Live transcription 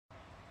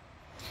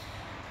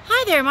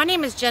there, my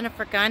name is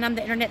Jennifer Gunn. I'm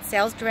the Internet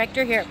Sales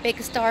Director here at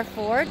Big Star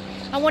Ford.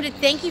 I want to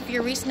thank you for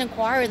your recent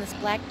inquiry in this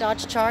black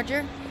Dodge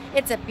Charger.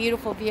 It's a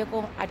beautiful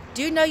vehicle. I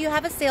do know you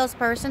have a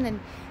salesperson and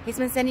he's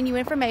been sending you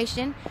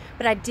information,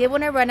 but I did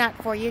want to run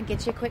out for you and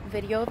get you a quick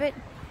video of it,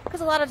 because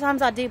a lot of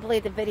times I do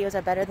believe the videos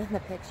are better than the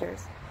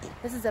pictures.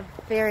 This is a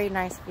very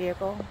nice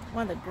vehicle.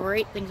 One of the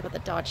great things about the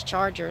Dodge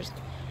Chargers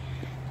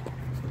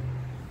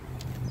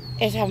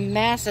is how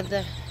massive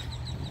the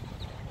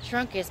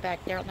trunk is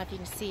back there. I don't know if you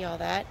can see all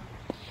that.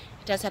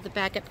 It does have the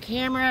backup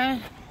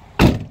camera,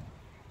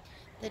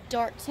 the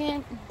dark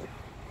tint.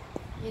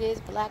 It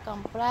is black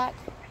on black.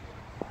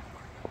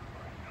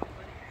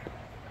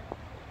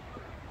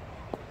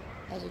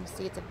 As you can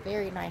see, it's a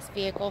very nice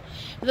vehicle.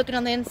 Looking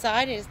on the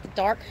inside, it is the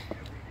dark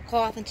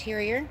cloth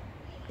interior.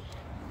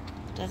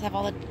 It does have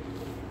all the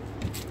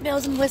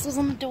bells and whistles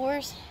on the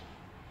doors.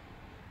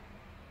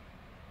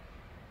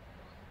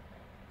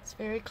 It's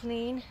very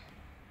clean.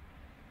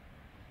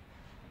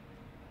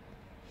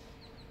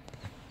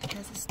 It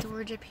has the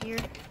storage up here.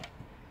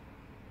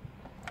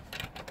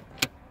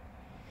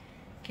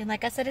 Again,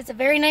 like I said, it's a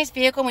very nice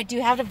vehicle, and we do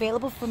have it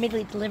available for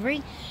immediate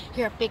delivery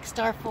here at Big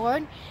Star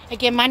Ford.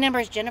 Again, my number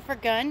is Jennifer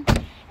Gunn,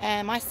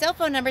 and my cell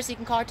phone number, so you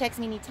can call or text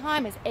me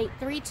anytime, is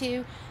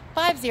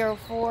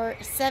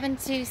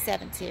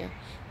 832-504-7272.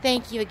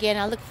 Thank you again.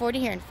 I look forward to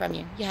hearing from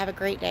you. You have a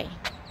great day.